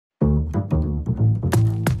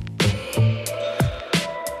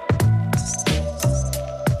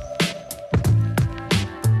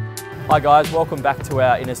Hi guys, welcome back to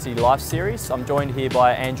our Inner City Life series. I'm joined here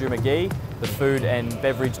by Andrew McGee, the Food and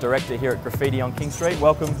Beverage Director here at Grafitti on King Street.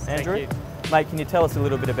 Welcome, Andrew. Thank you. Mate, can you tell us a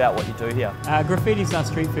little bit about what you do here? Grafitti is our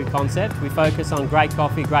street food concept. We focus on great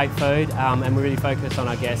coffee, great food, and we really focus on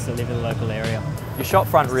our guests that live in the local area. Your shop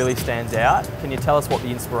front really stands out. Can you tell us what the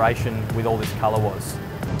inspiration with all this colour was?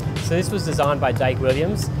 So this was designed by Daek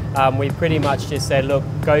Williams. We pretty much just said, look,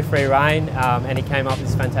 go free reign, and he came up with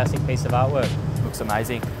this fantastic piece of artwork. Looks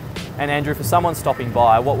amazing. And Andrew, for someone stopping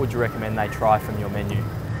by, what would you recommend they try from your menu?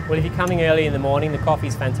 Well, if you're coming early in the morning, the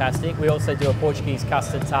coffee's fantastic. We also do a Portuguese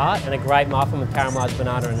custard tart and a great muffin with caramelised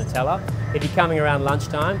banana and Nutella. If you're coming around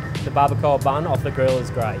lunchtime, the barbacoa bun off the grill is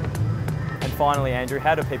great. And finally, Andrew,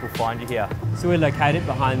 how do people find you here? So we're located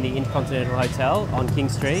behind the Intercontinental Hotel on King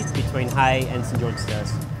Street between Hay and St George's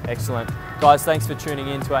Terrace. Excellent. Guys, thanks for tuning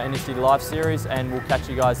in to our Inner City Life series, and we'll catch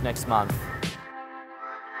you guys next month.